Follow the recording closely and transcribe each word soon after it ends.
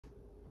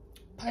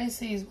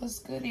Pisces, what's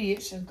goody?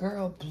 It's your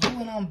girl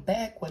Blue, and I'm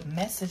back with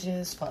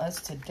messages for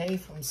us today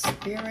from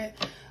Spirit.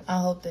 I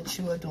hope that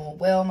you are doing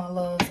well, my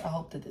loves. I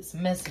hope that this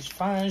message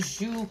finds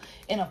you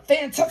in a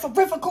fantastic mood.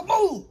 I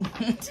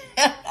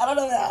don't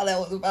know how that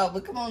was about,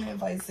 but come on in,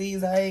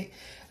 Pisces, all right?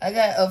 I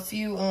got a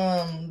few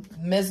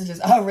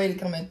messages already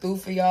coming through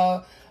for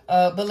y'all.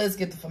 But let's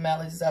get the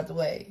formalities out the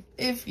way.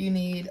 If you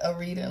need a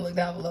reading, look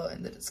down below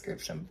in the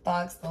description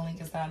box. The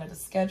link is down in the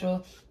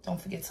schedule. Don't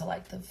forget to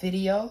like the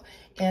video.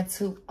 And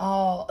to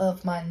all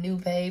of my new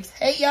babes,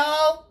 hey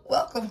y'all,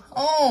 welcome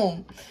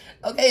home.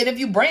 Okay, and if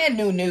you brand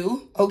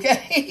new,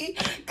 okay,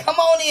 come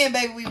on in,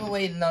 baby. We've been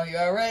waiting on you,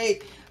 all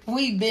right?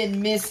 We've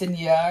been missing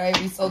you, all right?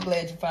 We're so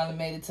glad you finally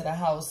made it to the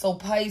house. So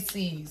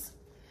Pisces,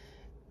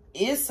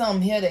 it's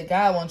something here that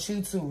God wants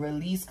you to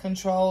release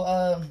control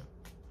of.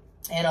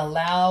 And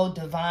allow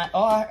divine,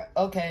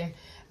 okay.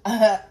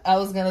 I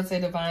was going to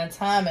say divine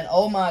time. And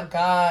oh my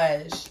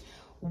gosh.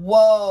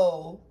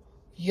 Whoa.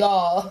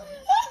 Y'all.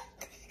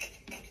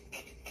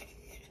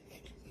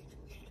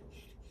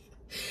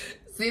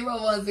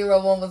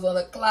 0101 was on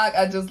the clock.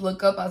 I just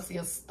look up. I see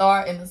a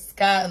star in the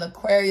sky. An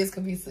Aquarius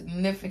could be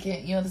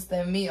significant. You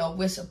understand me? A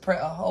wish, a prayer,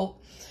 a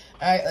hope.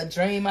 All right. A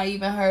dream I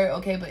even heard.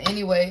 Okay. But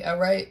anyway. All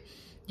right.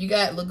 You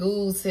got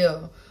Lagoons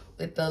here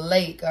with the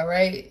lake. All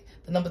right.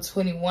 The number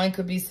 21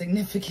 could be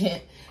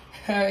significant.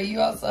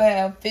 You also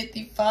have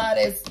 55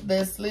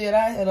 that slid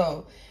out here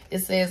though. It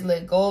says,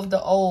 let go of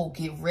the old.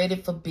 Get ready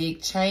for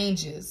big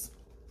changes.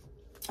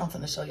 I'm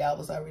finna show y'all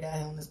what's already out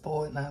here on this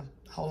board now.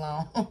 Hold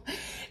on.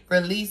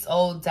 Release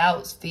old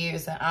doubts,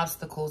 fears, and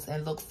obstacles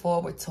and look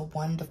forward to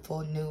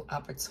wonderful new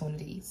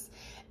opportunities.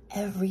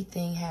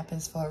 Everything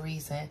happens for a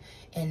reason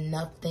and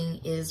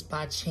nothing is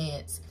by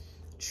chance.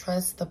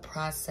 Trust the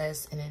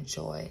process and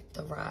enjoy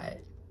the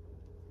ride.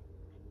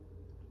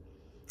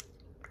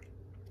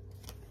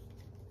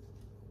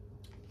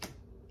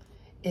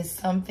 It's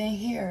something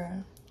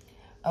here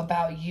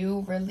about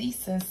you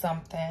releasing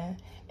something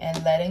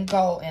and letting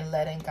go and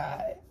letting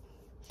God.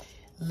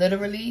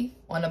 Literally,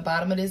 on the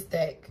bottom of this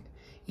deck,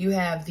 you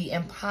have the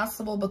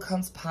impossible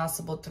becomes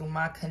possible through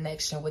my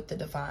connection with the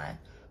divine.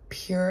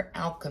 Pure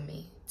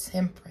alchemy,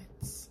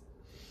 temperance.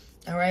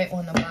 All right,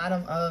 on the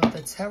bottom of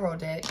the tarot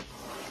deck,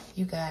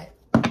 you got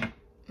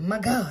my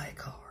God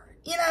card.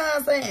 You know what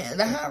I'm saying?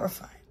 The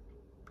Hierophant.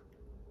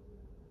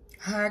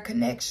 Higher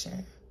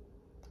connection.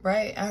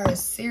 Right? I heard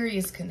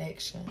serious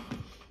connection.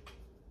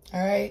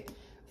 All right?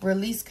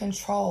 Release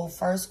control.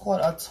 First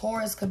quarter. A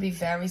Taurus could be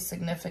very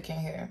significant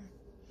here.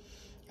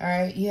 All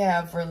right? You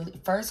have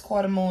first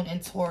quarter moon in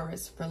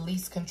Taurus.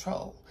 Release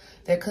control.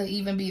 There could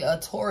even be a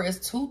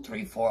Taurus 2,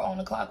 3, 4 on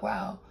the clock.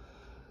 Wow.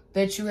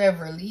 That you have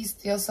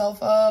released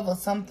yourself of or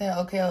something.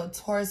 Okay, a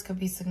Taurus could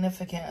be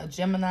significant. A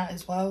Gemini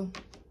as well.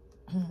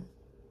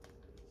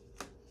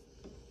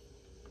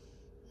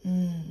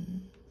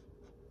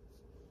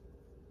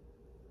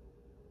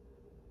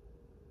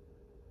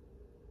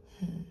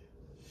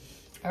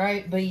 All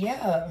right, but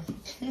yeah,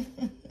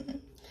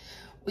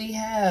 we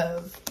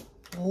have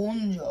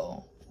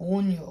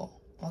unyo,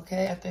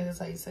 okay? I think that's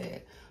how you say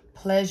it.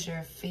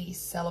 Pleasure,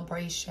 feast,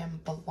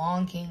 celebration,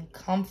 belonging,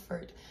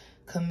 comfort,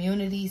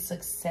 community,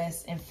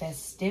 success, and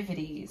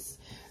festivities.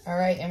 All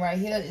right, and right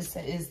here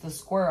is the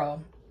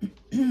squirrel.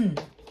 I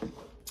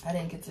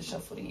didn't get to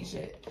shuffle these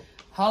yet.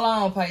 Hold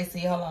on,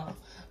 Pisces, hold on.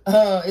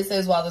 It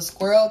says, while the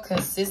squirrel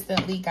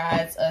consistently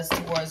guides us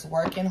towards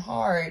working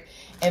hard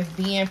and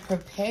being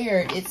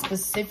prepared, it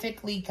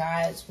specifically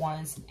guides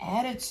one's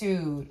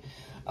attitude.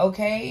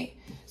 Okay?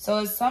 So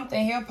it's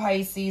something here,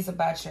 Pisces,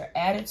 about your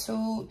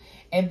attitude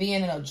and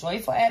being in a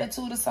joyful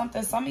attitude or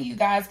something. Some of you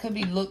guys could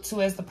be looked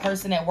to as the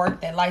person at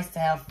work that likes to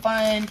have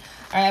fun.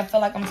 All right, I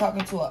feel like I'm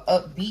talking to an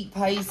upbeat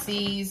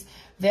Pisces.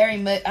 Very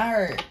much, I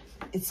heard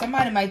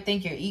somebody might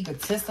think you're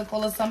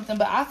egotistical or something,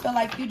 but I feel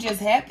like you just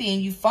happy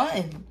and you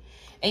fun.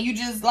 And you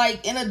just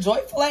like in a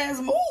joyful ass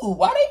mood.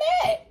 Why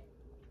they mad?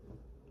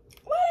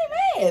 Why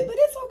they mad? But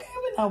it's okay.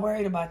 We're not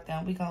worried about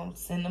them. We gonna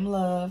send them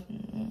love.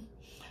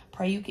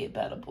 Pray you get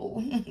better,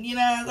 boo. You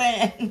know what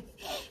I'm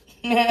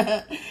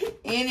saying?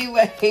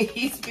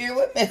 Anyway, Spirit,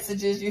 what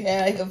messages you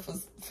have here for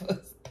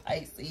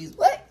Pisces?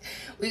 What?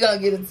 We gonna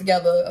get it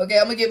together. Okay,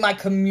 I'm gonna get my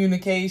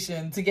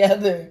communication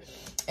together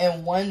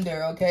and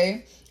wonder,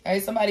 okay? All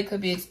right, somebody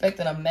could be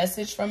expecting a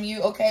message from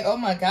you. Okay, oh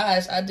my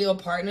gosh, ideal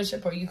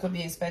partnership, or you could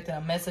be expecting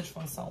a message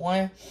from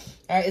someone.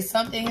 All right, it's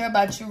something here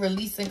about you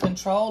releasing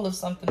control of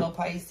something, though,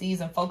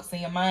 Pisces, and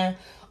focusing your mind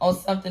on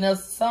something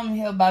else. Something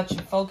here about you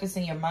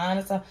focusing your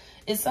mind on something.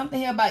 It's something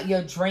here about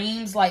your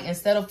dreams, like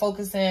instead of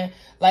focusing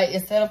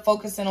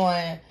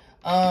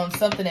on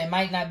something that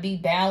might not be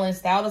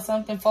balanced out or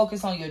something,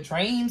 focus on your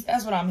dreams.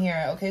 That's what I'm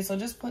hearing. Okay, so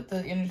just put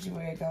the energy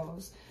where it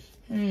goes.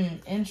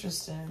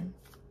 Interesting.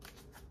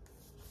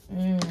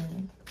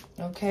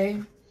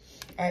 Okay.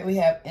 All right, we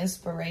have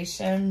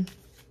inspiration.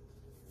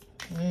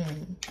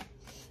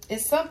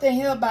 It's something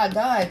here about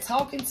God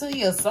talking to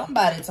you or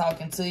somebody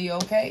talking to you,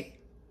 okay?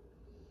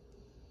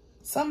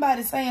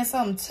 Somebody saying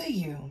something to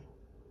you.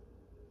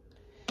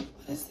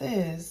 What is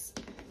this?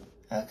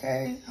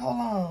 Okay, hold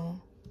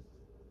on.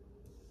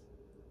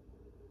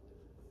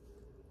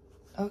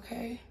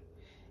 Okay.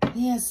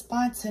 Yeah,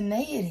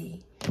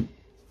 spontaneity.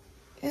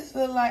 It's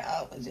like,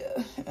 oh,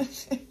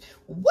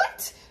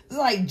 what? It's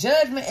like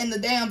Judgment in the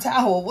damn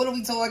tower. What are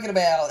we talking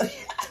about?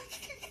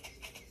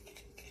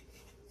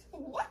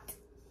 What?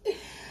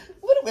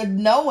 What are we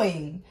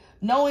knowing?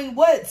 Knowing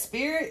what?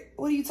 Spirit?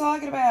 What are you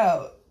talking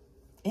about?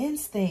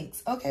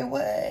 Instincts. Okay,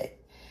 what?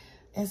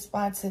 And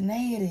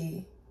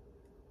spontaneity.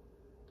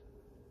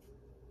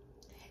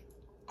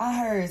 I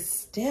heard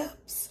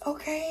steps.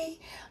 Okay.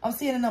 I'm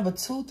seeing the number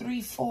 2,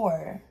 3,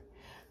 4.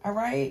 All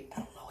right. I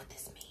don't know what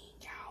this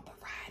means, y'all, but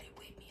ride it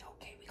with me.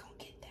 Okay, we gonna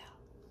get there.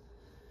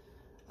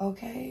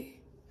 Okay.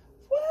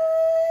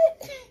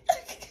 What?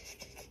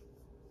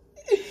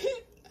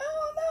 I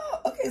don't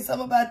know. Okay,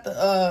 something about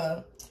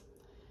the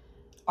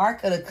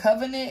Ark of the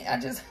Covenant. I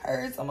just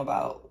heard something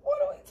about,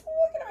 what are we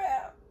talking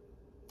about?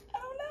 I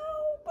don't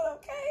know, but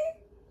okay.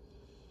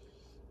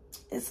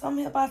 It's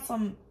something about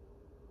some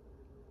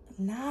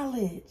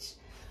knowledge,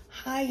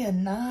 higher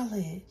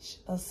knowledge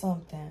or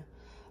something,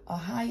 a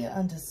higher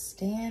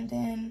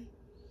understanding.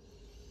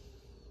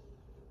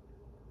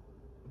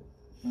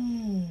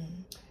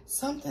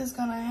 Something's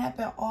gonna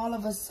happen all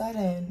of a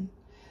sudden.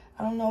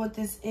 I don't know what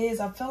this is.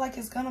 I feel like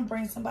it's gonna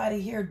bring somebody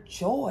here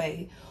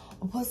joy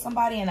or put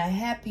somebody in a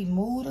happy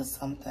mood or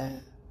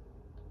something.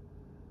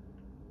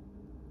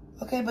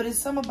 Okay, but it's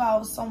something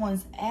about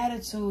someone's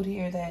attitude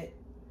here that,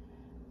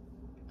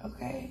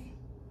 okay.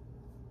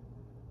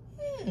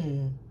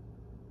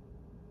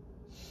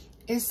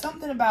 It's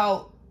something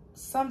about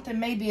something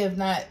maybe of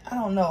not, I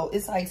don't know.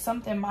 It's like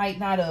something might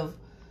not have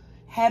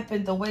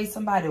happened the way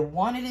somebody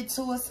wanted it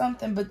to or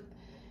something, but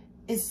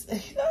it's, how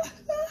do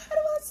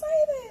I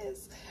say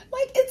this?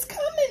 Like, it's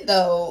coming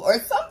though, or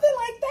something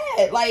like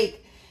that.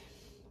 Like,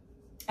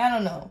 I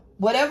don't know.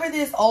 Whatever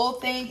this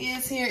old thing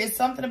is here, it's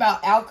something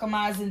about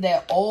alchemizing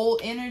that old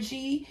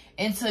energy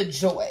into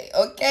joy,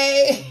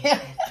 okay?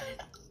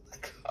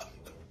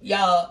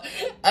 Y'all,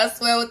 I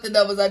swear with the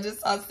numbers, I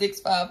just saw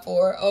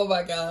 654. Oh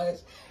my gosh.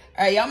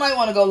 All right, y'all might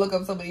want to go look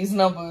up some of these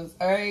numbers,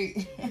 all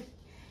right?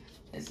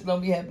 This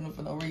don't be happening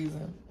for no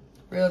reason.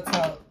 Real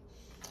talk.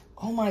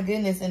 Oh my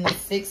goodness, in the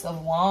 6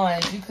 of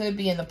Wands, you could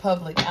be in the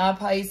public eye,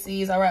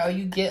 Pisces, all right? Or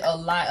you get a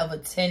lot of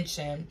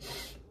attention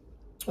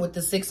with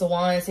the 6 of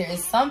Wands here.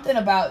 It's something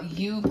about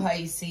you,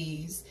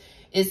 Pisces.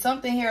 It's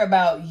something here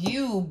about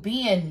you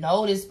being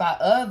noticed by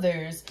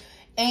others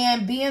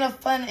and being a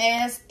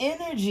fun-ass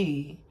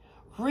energy.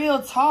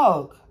 Real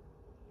talk.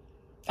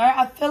 All right,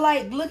 I feel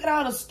like, look at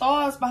all the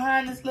stars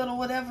behind this little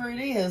whatever it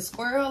is.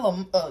 Squirrel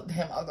or,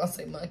 damn, I was going to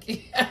say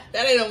monkey.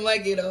 That ain't a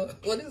monkey, though.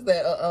 What is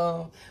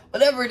that?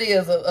 Whatever it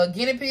is, a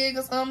guinea pig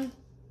or something?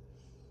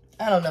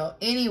 I don't know.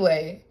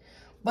 Anyway,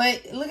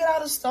 but look at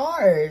all the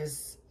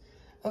stars.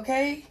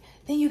 Okay?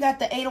 Then you got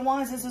the 8 of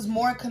Wands. This is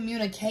more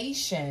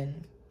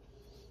communication.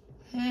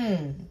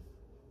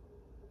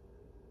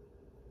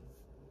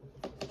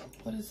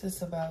 What is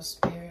this about,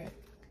 Spirit?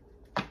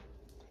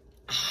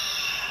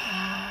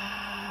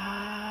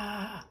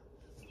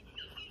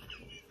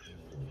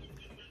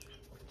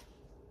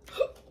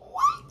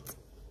 What?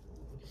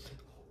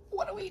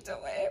 What are we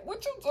doing?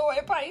 What you doing,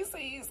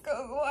 Pisces?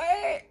 Cause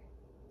what?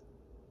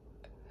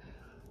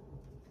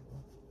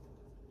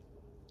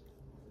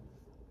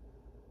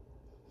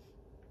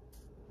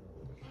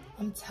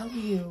 I'm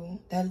telling you,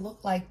 that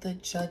looked like the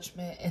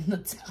Judgment in the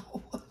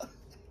tower.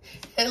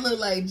 That looked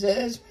like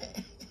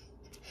Judgment.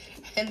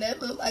 And that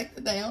looked like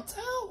the damn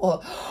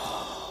tower.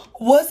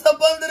 What's up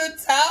under the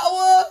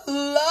tower?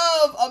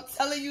 Love. I'm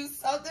telling you,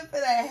 something for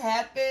that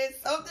happen.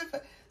 Something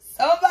for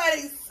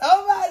somebody.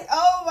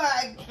 Oh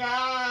my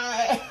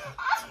God.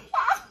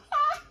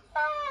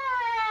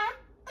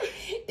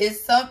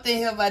 It's something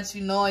here about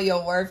you knowing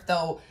your worth,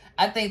 though.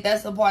 I think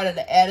that's a part of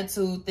the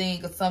attitude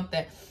thing or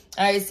something.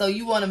 All right, so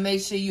you want to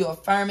make sure you're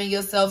affirming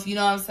yourself. You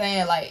know what I'm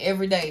saying? Like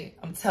every day,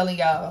 I'm telling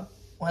y'all,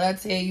 when I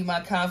tell you my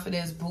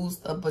confidence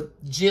boost a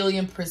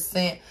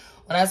bajillion%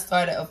 when I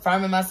started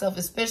affirming myself,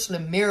 especially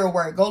mirror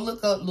work. Go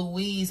look up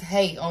Louise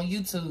Hay on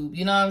YouTube.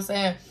 You know what I'm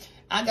saying?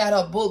 I got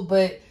her book,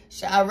 but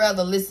I'd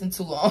rather listen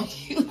to her on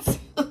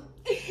YouTube.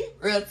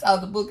 Real talk,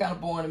 the book kind of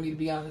boring to me, to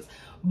be honest.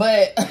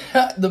 But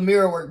the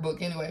mirror work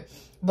book anyway.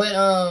 But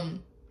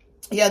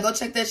yeah, go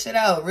check that shit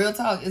out. Real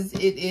talk.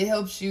 It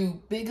helps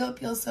you big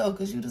up yourself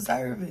because you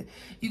deserve it.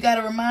 You got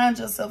to remind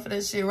yourself of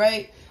that shit,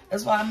 right?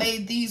 That's why I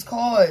made these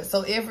cards.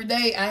 So every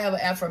day I have an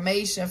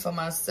affirmation for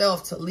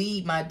myself to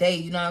lead my day.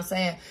 You know what I'm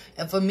saying?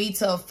 And for me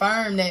to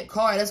affirm that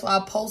card, that's why I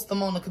post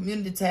them on the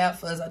community tab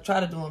for us. I try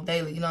to do them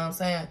daily. You know what I'm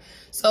saying?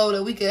 So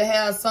that we could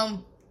have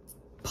some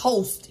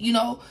post, you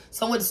know,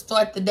 somewhere to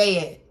start the day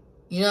at.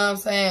 You know what I'm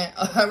saying?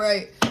 All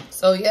right.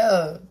 So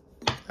yeah.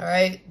 All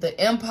right.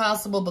 The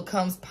impossible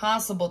becomes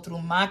possible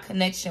through my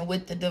connection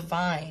with the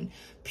divine.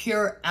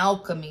 Pure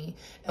alchemy.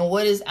 And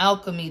what is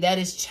alchemy? That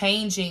is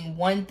changing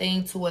one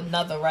thing to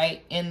another,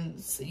 right? And,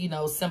 you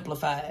know,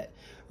 simplified,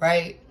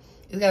 right?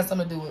 It's got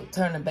something to do with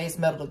turning base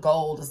metal to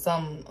gold or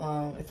something,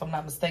 if I'm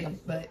not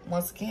mistaken. But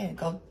once again,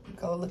 go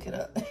look it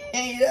up.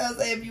 You know what I'm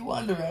saying? If you're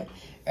wondering.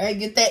 All right,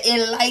 get that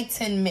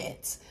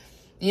enlightenment.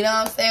 You know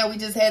what I'm saying? We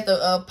just had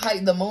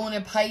the moon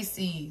in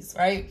Pisces,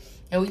 right?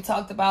 And we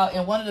talked about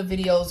in one of the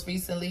videos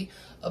recently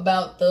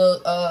about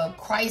the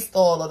Christ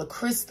oil or the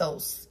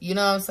Christos. You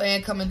know what I'm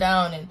saying? Coming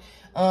down,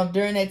 and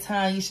during that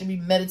time, you should be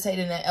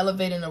meditating and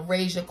elevating to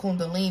raise your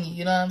kundalini.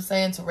 You know what I'm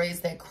saying? To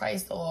raise that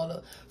Christ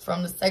oil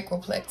from the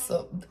sacral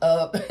plexus.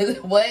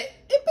 What?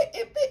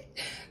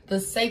 The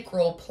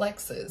sacral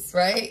plexus,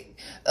 right?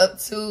 Up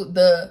to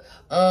the,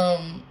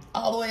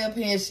 all the way up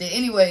here and shit.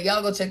 Anyway,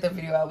 y'all go check that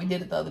video out. We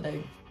did it the other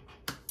day.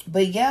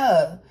 But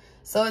yeah,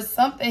 so it's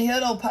something here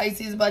though,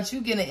 Pisces, about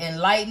you getting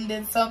enlightened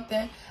in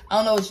something. I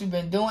don't know what you've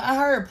been doing. I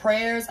heard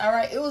prayers, all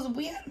right?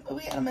 We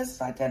had a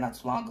message like that not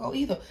too long ago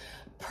either.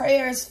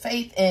 Prayers,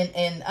 faith,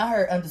 and I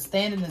heard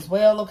understanding as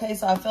well, okay?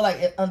 So I feel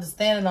like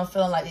understanding, I'm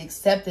feeling like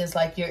acceptance,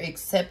 like you're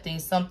accepting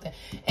something.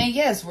 And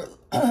yes,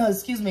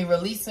 excuse me,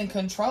 releasing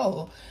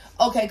control.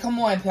 Okay, come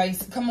on,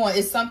 Pisces. Come on,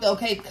 it's something,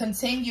 okay?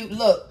 Continue,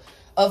 look,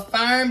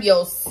 affirm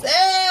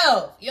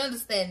yourself. You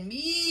understand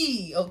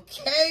me,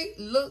 okay?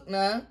 Look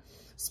now,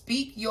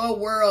 speak your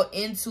world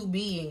into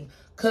being.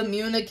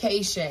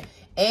 Communication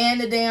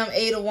and the damn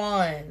 8 of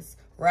Wands,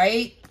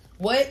 right?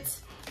 What?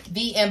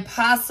 The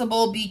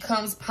impossible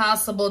becomes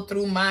possible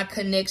through my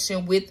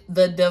connection with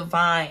the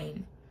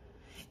divine.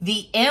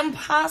 The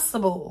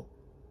impossible.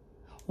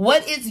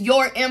 What is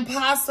your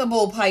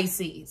impossible,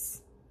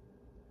 Pisces?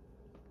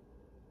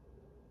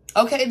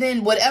 Okay,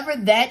 then whatever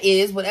that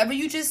is, whatever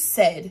you just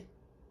said,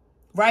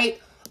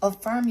 right?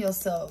 Affirm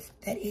yourself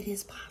that it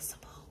is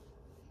possible.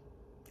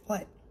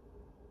 What?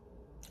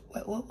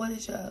 What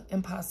is your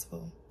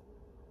impossible?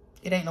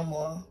 It ain't no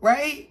more,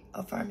 right?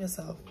 Affirm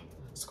yourself.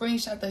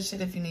 Screenshot that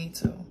shit if you need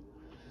to.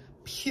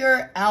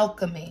 Pure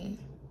alchemy.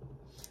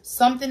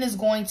 Something is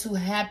going to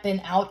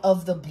happen out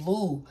of the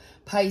blue,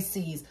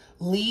 Pisces.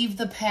 Leave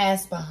the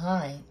past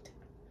behind.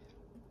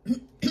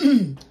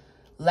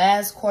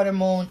 Last quarter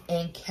moon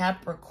in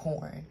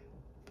Capricorn.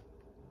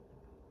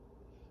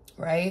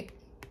 Right?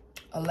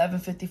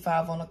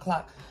 11:55 on the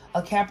clock.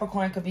 A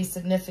Capricorn could be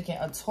significant.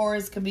 A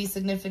Taurus could be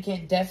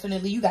significant.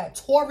 Definitely. You got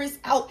Taurus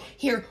out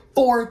here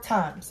 4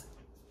 times.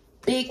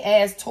 Big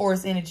ass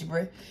Taurus energy,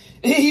 bro.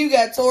 You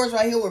got Taurus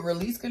right here with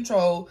release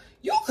control.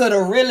 You could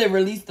have really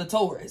released the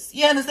Taurus.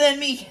 You understand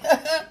me?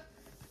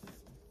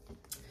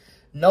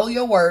 Know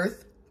your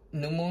worth.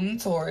 New moon in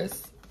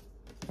Taurus.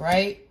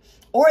 Right?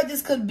 Or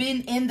this could have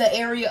been in the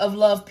area of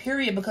love,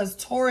 period. Because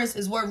Taurus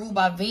is what ruled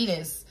by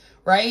Venus.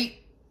 Right?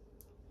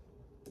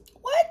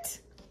 What?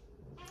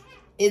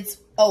 It's,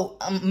 oh,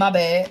 my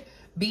bad.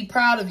 Be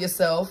proud of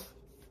yourself.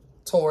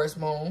 Taurus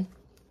moon.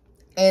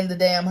 And the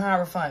damn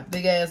Hierophant.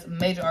 Big ass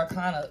major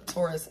arcana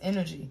Taurus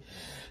energy.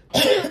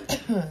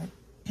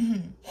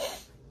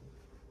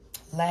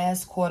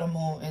 Last quarter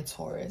moon in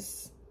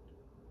Taurus.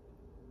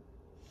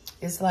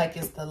 It's like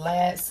it's the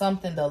last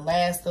something, the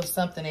last of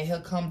something, and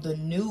here come the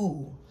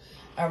new.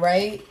 All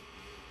right?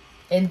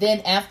 And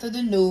then after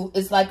the new,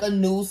 it's like a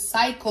new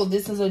cycle.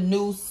 This is a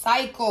new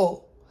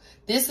cycle.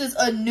 This is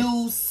a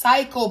new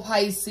cycle,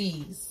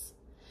 Pisces.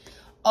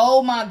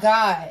 Oh my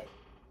God.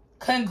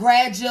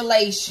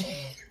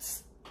 Congratulations.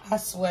 I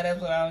swear that's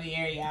what I'm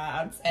hearing, y'all.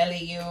 I'm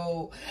telling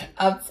you.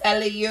 I'm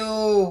telling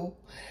you.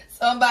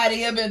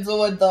 Somebody have been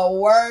doing the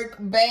work,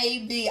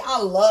 baby.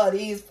 I love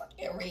these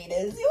fucking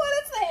readers. You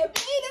understand me?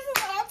 This is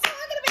what I'm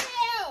talking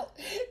about.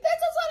 This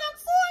is what I'm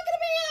talking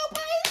about,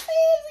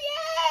 Pisces.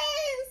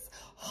 Yes.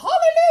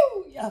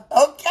 Hallelujah.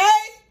 Okay.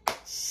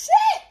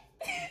 Shit.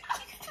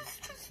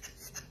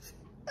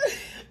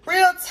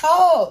 Real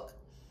talk.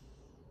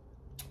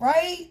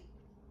 Right?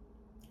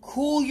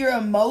 Cool your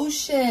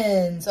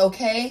emotions,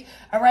 okay?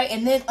 All right,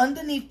 and then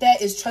underneath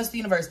that is trust the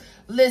universe.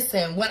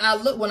 Listen, when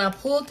I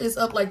pulled this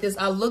up like this,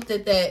 I looked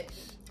at that,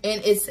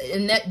 and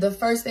the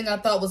first thing I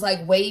thought was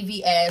like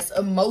wavy ass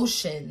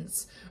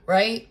emotions,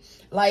 right?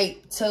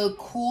 Like to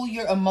cool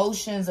your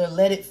emotions or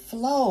let it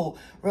flow,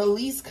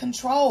 release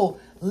control,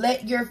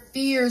 let your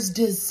fears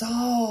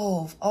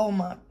dissolve. Oh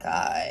my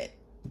God.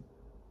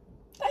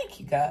 Thank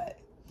you, God.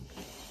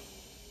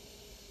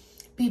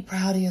 Be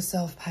proud of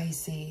yourself,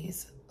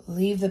 Pisces.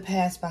 Leave the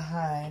past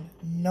behind.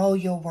 Know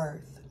your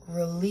worth.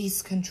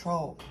 Release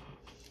control.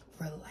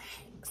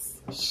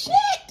 Relax. Shit.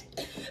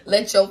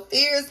 Let your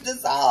fears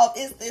dissolve.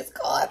 It's this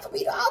card for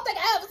me. I don't think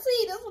I ever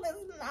seen this one.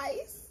 It's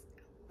nice.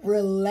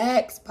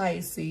 Relax,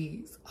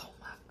 Pisces. Oh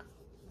my God.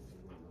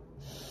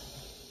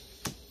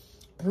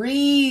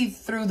 Breathe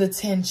through the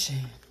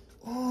tension.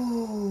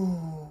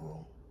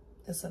 Ooh.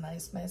 That's a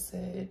nice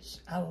message.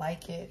 I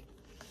like it.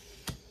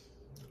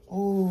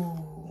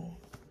 Ooh.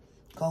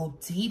 Go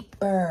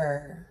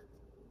deeper.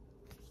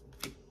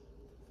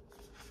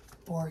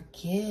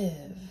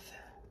 Forgive.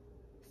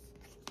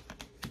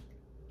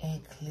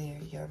 And clear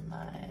your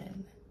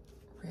mind.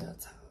 Real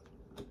talk.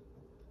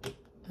 I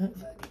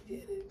fucking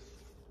did it.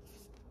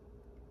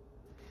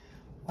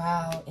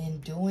 Wow, in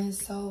doing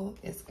so,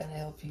 it's going to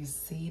help you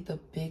see the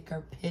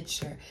bigger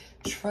picture.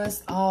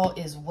 Trust all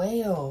is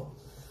well.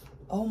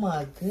 Oh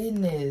my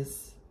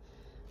goodness.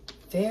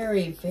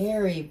 Very,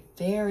 very,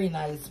 very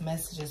nice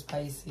messages,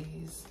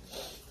 Pisces.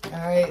 All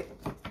right.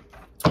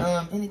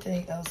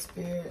 Anything else,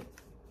 Spirit?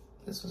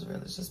 This was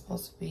really just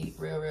supposed to be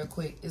real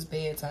quick. It's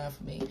bedtime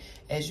for me,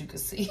 as you can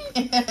see.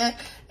 I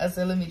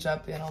said, let me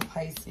drop in on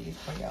Pisces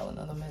for y'all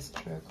another message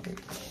real quick.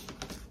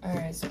 All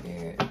right,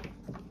 Spirit.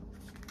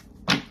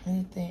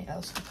 Anything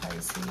else for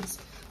Pisces?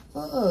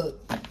 Look.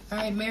 All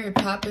right, Mary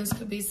Poppins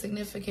could be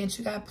significant.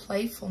 You got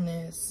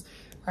playfulness,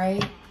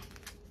 right?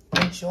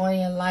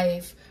 Enjoying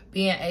life.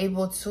 Being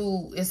able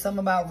to, it's something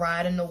about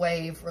riding the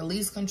wave.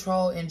 Release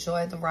control.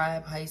 Enjoy the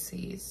ride,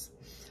 Pisces.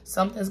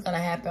 Something's going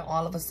to happen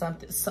all of a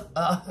sudden.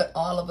 Out of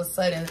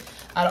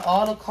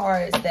all the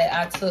cards that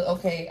I took,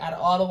 okay, out of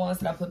all the ones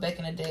that I put back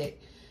in the deck,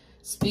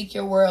 speak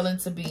your world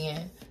into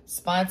being.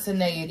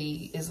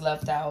 Spontaneity is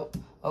left out,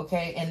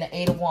 okay? And the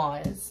 8 of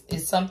Wands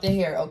is something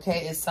here,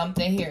 okay? It's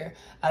something here.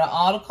 Out of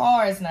all the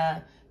cards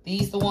now,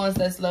 these the ones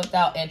that's left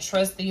out. And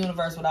trust the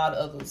universe with all the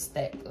other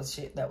stack of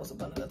shit. That was a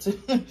bundle too.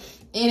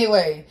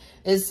 Anyway,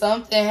 it's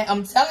something.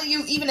 I'm telling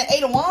you, even the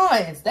 8 of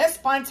Wands, that's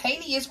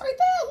spontaneous right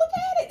there. Look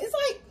at it. It's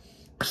like,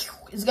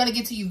 it's going to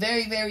get to you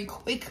very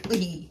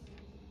quickly.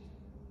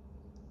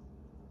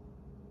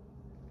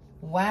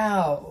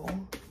 Wow.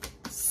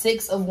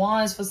 6 of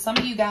Wands. For some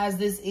of you guys,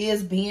 this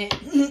is being,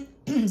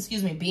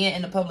 excuse me, being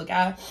in the public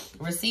eye.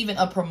 Receiving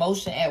a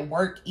promotion at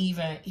work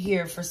even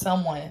here for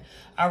someone.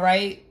 All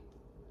right.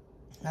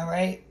 All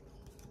right.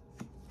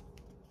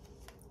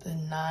 The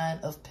 9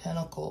 of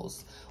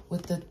Pentacles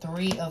with the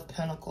 3 of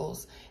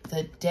Pentacles.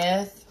 The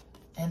Death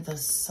and the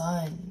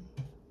Sun.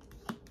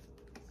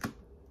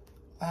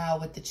 Wow,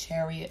 with the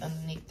Chariot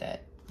underneath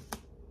that.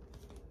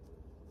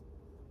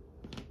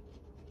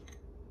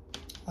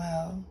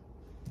 Wow.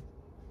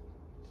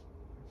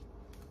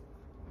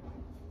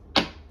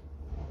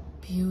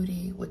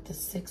 Beauty with the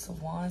 6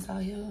 of Wands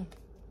out here.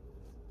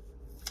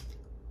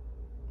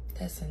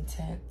 That's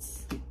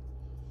intense.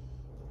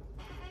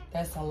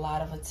 That's a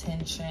lot of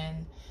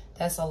attention.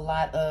 That's a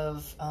lot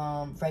of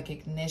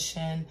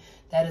recognition.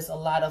 That is a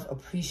lot of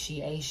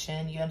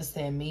appreciation. You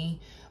understand me?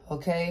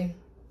 Okay?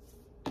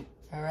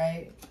 All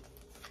right.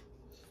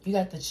 You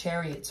got the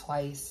Chariot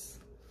twice.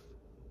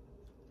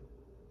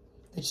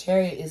 The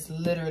Chariot is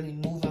literally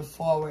moving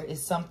forward.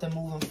 It's something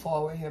moving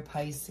forward here,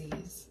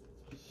 Pisces.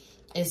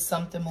 It's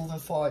something moving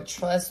forward.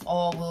 Trust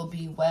all will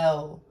be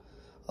well.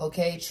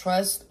 Okay?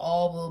 Trust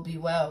all will be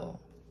well.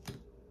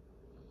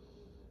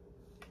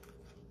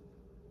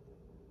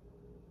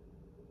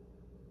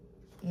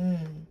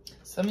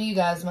 Some of you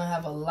guys might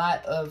have a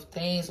lot of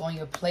things on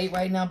your plate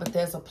right now, but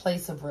there's a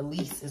place of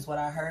release is what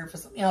I heard. For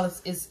some of y'all,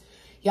 it's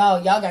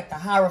y'all got the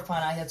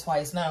Hierophant out here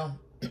twice now.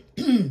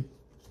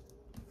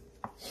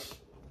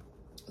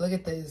 Look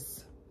at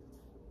this.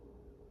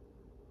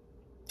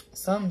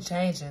 Something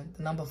changing.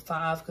 The number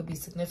 5 could be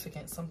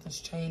significant. Something's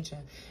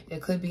changing.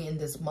 It could be in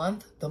this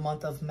month, the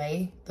month of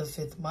May, the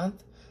 5th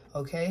month.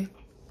 Okay.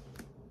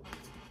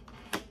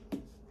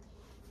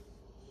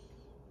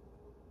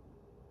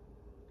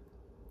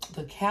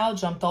 The cow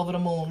jumped over the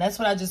moon. That's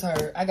what I just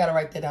heard. I got to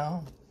write that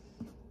down.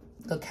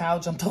 The cow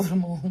jumped over the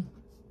moon.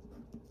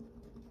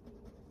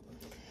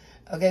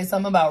 Okay,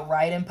 something about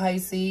writing,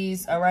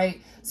 Pisces. All right.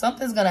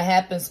 Something's going to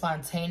happen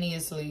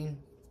spontaneously.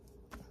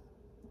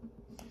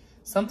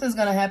 Something's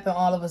going to happen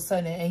all of a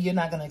sudden, and you're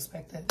not going to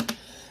expect it.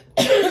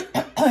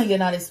 You're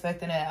not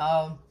expecting it.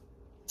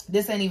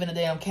 This ain't even a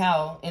damn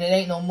cow, and it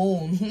ain't no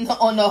moon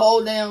on the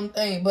whole damn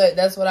thing, but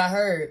that's what I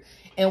heard.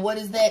 And what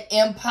is that?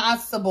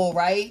 Impossible,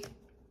 right?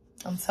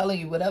 I'm telling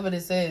you, whatever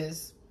this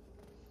is,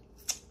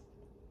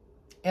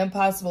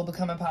 impossible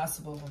becoming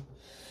possible.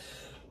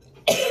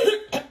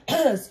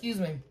 Excuse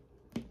me.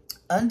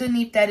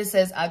 Underneath that, it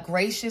says, I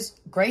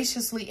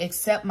graciously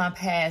accept my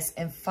past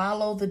and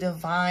follow the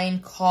divine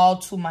call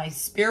to my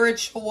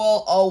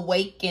spiritual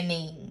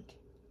awakening.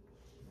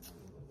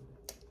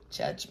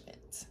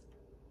 Judgment.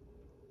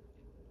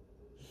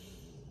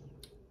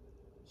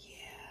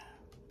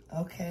 Yeah.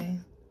 Okay.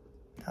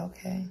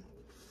 Okay.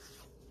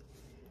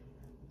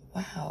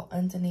 Wow.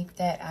 Underneath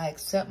that, I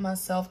accept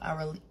myself.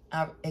 I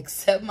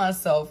accept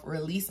myself,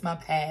 release my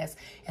past,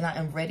 and I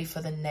am ready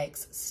for the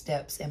next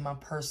steps in my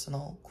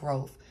personal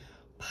growth.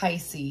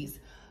 Pisces,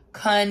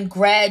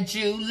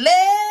 congratulations.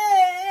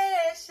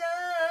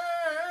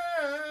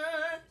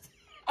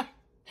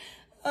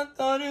 I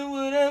thought it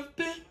would have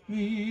been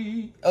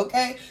me.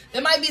 Okay?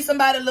 There might be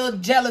somebody a little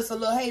jealous, a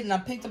little hating. I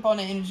picked up on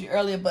the energy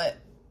earlier, but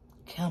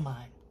come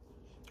on.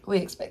 We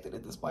expected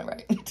at this point,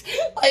 right? Like,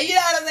 you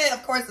know what I'm saying?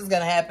 Of course it's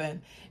going to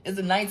happen. It's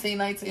a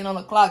 1919 on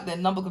the clock. That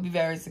number could be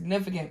very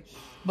significant.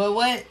 But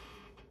what?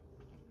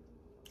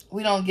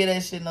 We don't get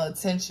that shit no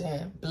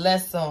attention.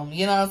 Bless them.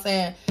 You know what I'm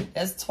saying?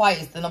 That's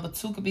twice. The number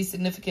 2 could be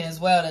significant as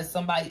well. That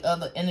somebody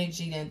other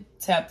energy then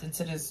tapped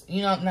into this.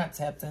 You know, not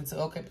tapped into.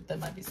 Okay, but that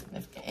might be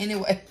significant.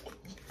 Anyway.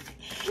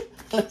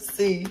 Let's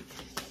see.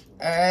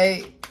 All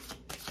right.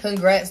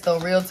 Congrats, though.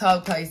 Real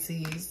talk,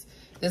 Pisces.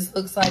 This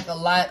looks like a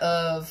lot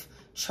of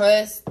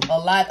trust, a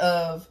lot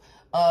of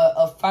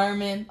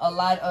affirming, a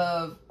lot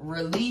of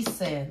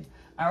releasing.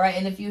 All right.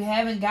 And if you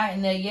haven't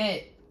gotten there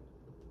yet,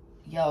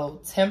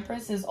 yo,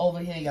 Temperance is over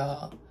here,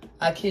 y'all.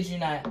 I kid you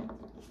not.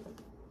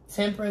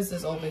 Temperance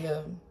is over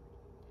here.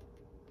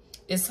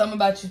 It's something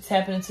about you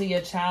tapping into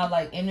your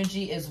childlike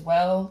energy as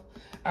well.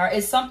 All right,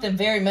 it's something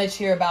very much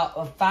here about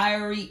a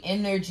fiery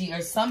energy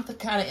or something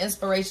kind of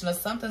inspiration or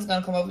something's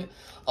gonna come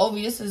over.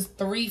 This is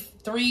three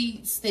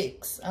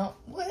sticks.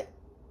 What?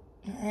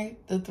 All right,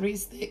 the 3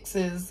 sticks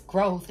is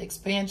growth,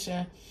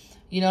 expansion.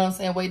 You know what I'm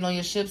saying? Waiting on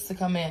your ships to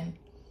come in.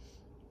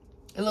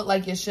 It look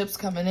like your ship's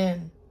coming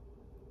in.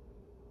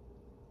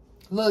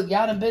 Look,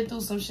 y'all done been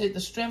through some shit.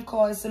 The strength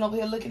card is sitting over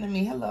here looking at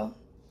me. Hello.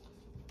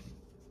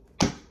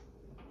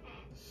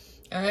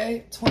 All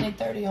right,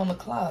 2030 on the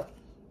clock.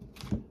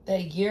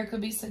 That year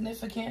could be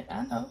significant.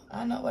 I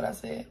know what I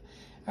said.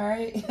 All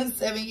right,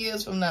 7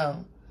 years from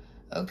now.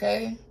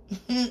 Okay.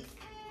 All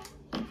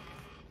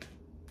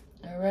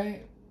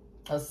right.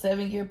 A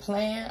 7-year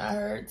plan, I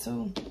heard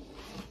too.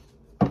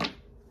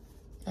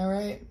 All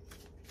right.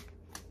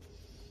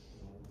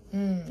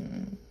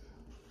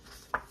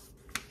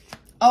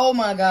 Oh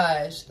my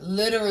gosh.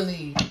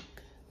 Literally,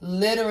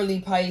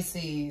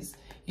 Pisces.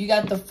 You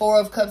got the 4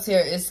 of Cups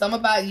here. It's something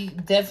about you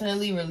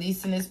definitely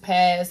releasing this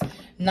past,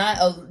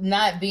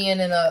 not being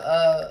in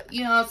a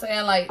you know what I'm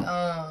saying, like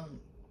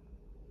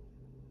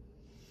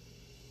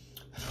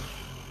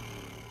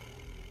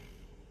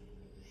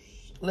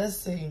let's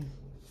see.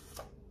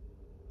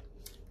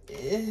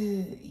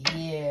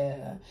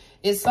 Yeah,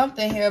 it's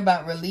something here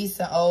about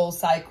releasing old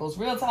cycles.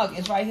 Real talk,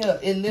 it's right here.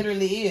 It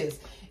literally is.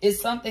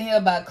 It's something here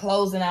about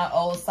closing out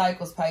old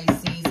cycles,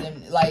 Pisces,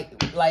 and like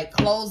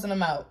closing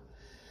them out.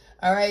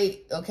 All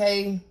right,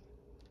 okay?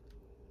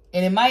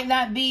 And it might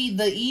not be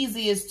the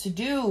easiest to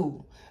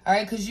do. All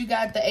right, because you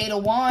got the 8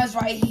 of Wands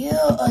right here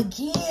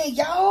again,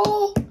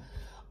 y'all.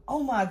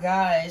 Oh my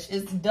gosh,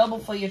 it's double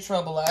for your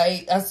trouble, all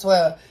right? I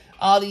swear.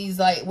 All these,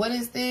 like, what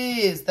is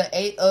this? The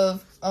 8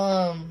 of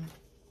Wands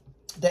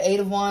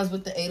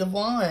with the 8 of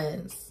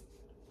Wands.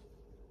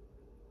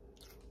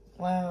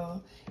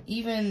 Wow.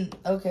 Even,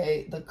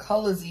 okay, the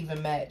colors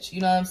even match.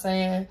 You know what I'm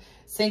saying?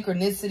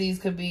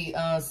 Synchronicities could be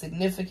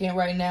significant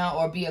right now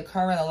or be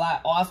occurring a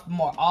lot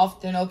more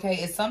often, okay?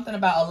 It's something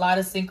about a lot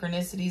of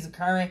synchronicities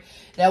occurring.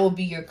 That will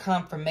be your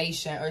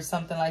confirmation or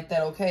something like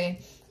that,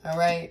 okay? All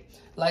right?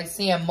 Like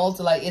seeing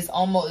like it's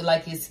almost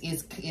like it's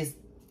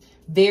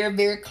very,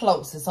 very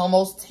close. It's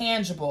almost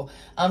tangible.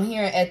 I'm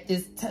hearing at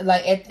this,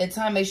 like at that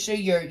time, make sure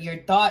your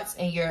thoughts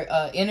and your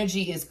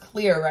energy is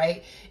clear,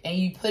 right? And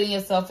you putting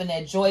yourself in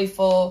that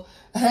joyful,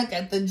 I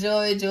got the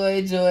joy.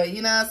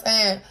 You know what I'm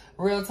saying?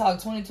 Real talk,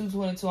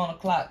 2222 on the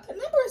clock. The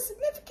number is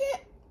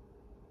significant.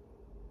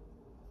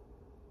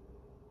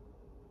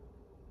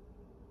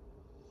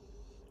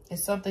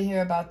 It's something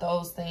here about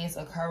those things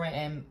occurring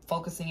and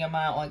focusing your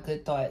mind on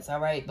good thoughts, all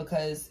right?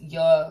 Because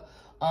your,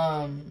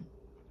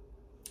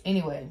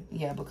 anyway,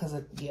 yeah, because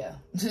of, yeah.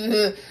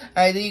 All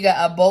right, then you got,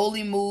 I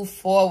boldly move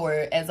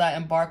forward as I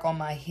embark on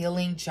my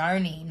healing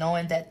journey,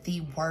 knowing that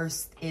the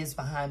worst is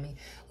behind me.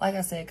 Like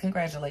I said,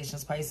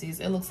 congratulations, Pisces.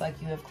 It looks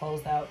like you have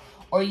closed out,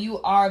 or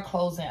you are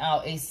closing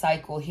out a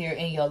cycle here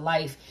in your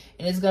life.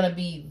 And it's going to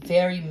be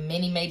very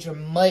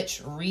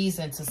much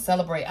reason to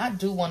celebrate. I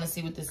do want to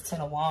see what this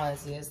 10 of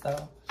Wands is,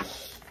 though.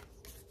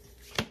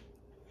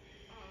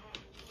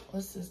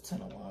 What's this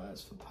 10 of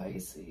Wands for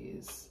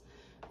Pisces?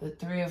 The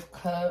 3 of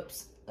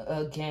Cups.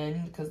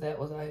 Again, because that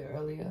was right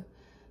earlier.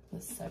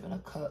 The 7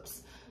 of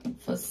Cups.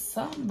 For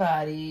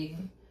somebody,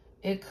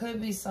 it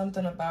could be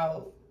something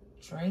about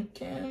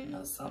drinking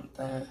or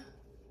something.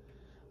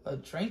 Or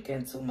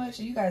drinking too much.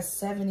 You got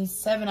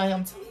 77.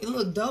 I'm telling you,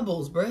 look,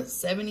 doubles, bruh.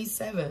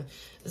 77.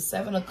 The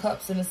 7 of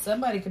Cups. And if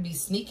somebody could be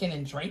sneaking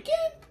and drinking?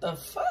 The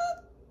fuck?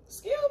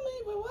 Excuse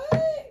me, but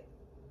what?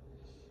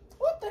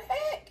 What the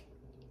heck?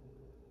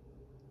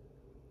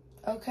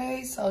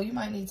 Okay, so you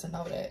might need to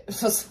know that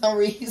for some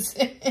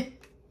reason.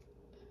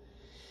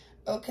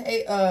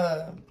 Okay,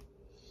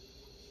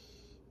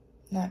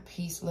 not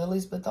peace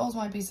lilies, but those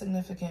might be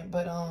significant.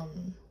 But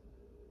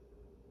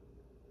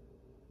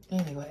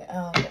anyway,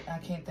 I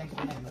can't think of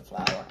the name of the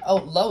flower. Oh,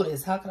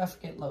 lotus. How could I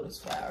forget lotus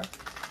flower?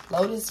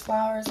 Lotus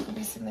flowers could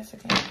be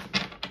significant.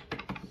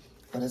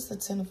 What is the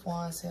 10 of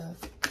Wands here?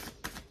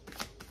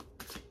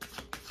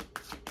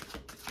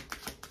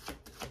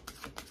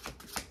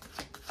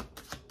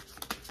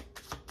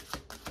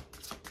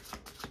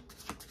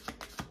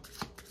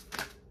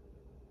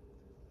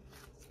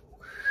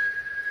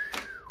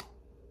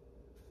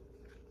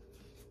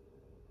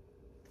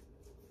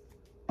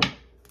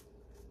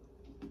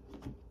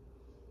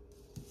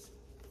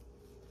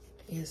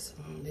 It's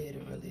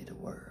literally the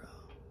world.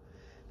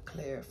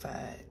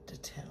 Clarified the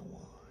 10 of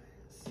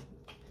Wands.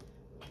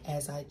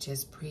 As I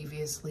just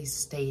previously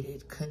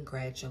stated,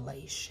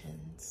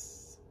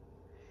 congratulations.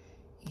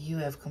 You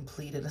have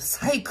completed a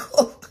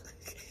cycle.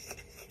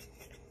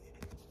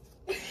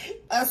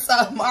 I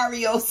saw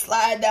Mario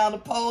slide down the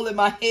pole in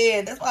my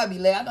head. That's why I be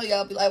laughing. I know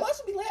y'all be like, why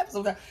should I be laughing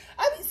sometimes?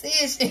 I be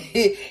seeing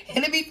shit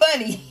and it be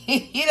funny.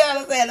 You know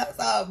what I'm saying? I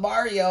saw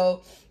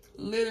Mario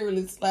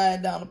literally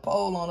slide down the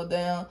pole on the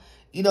down.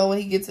 You know, when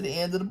he gets to the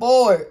end of the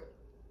board,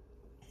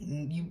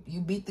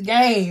 you beat the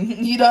game.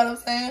 You know what I'm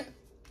saying?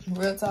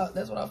 Real talk.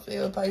 That's what I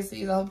feel,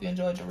 Pisces. I hope you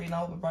enjoyed your reading. I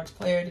hope it brought you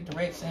clarity,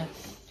 direction,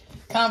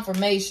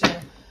 confirmation,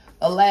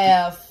 a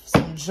laugh,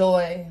 some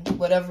joy,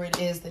 whatever it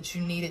is that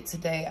you needed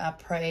today. I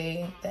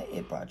pray that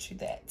it brought you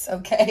that,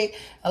 okay?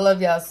 I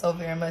love y'all so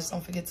very much.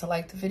 Don't forget to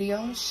like the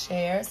video,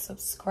 share,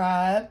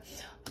 subscribe.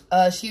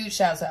 Huge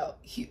shout out.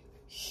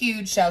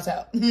 Huge shout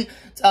out to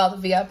all the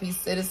VIP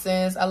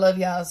citizens. I love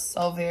y'all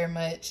so very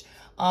much.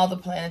 All the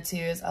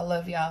Planeteers, I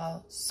love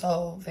y'all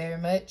so very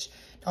much.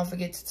 Don't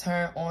forget to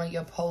turn on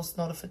your post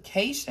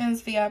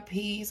notifications,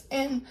 VIPs,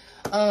 and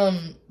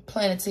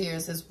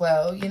Planeteers as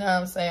well. You know what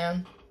I'm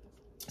saying?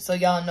 So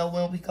y'all know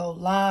when we go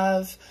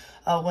live,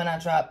 when I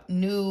drop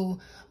new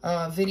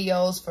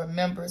videos for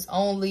members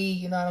only.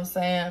 You know what I'm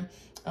saying?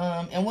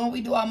 And when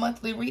we do our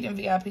monthly reading,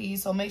 VIPs.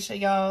 So make sure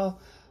y'all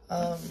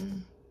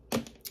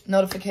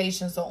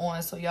notifications are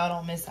on so y'all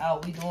don't miss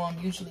out. We do them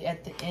usually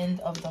at the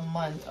end of the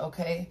month,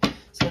 okay?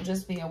 So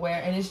just be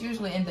aware. And it's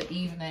usually in the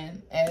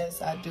evening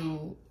as I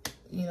do,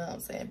 you know what I'm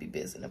saying, be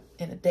busy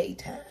in the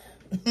daytime.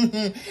 All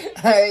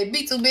right,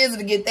 be too busy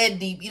to get that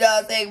deep. You know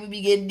what I'm saying? We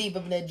be getting deep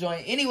up in that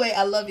joint. Anyway,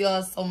 I love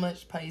y'all so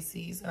much,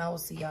 Pisces. And I will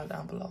see y'all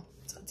down below.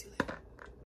 Talk to you later.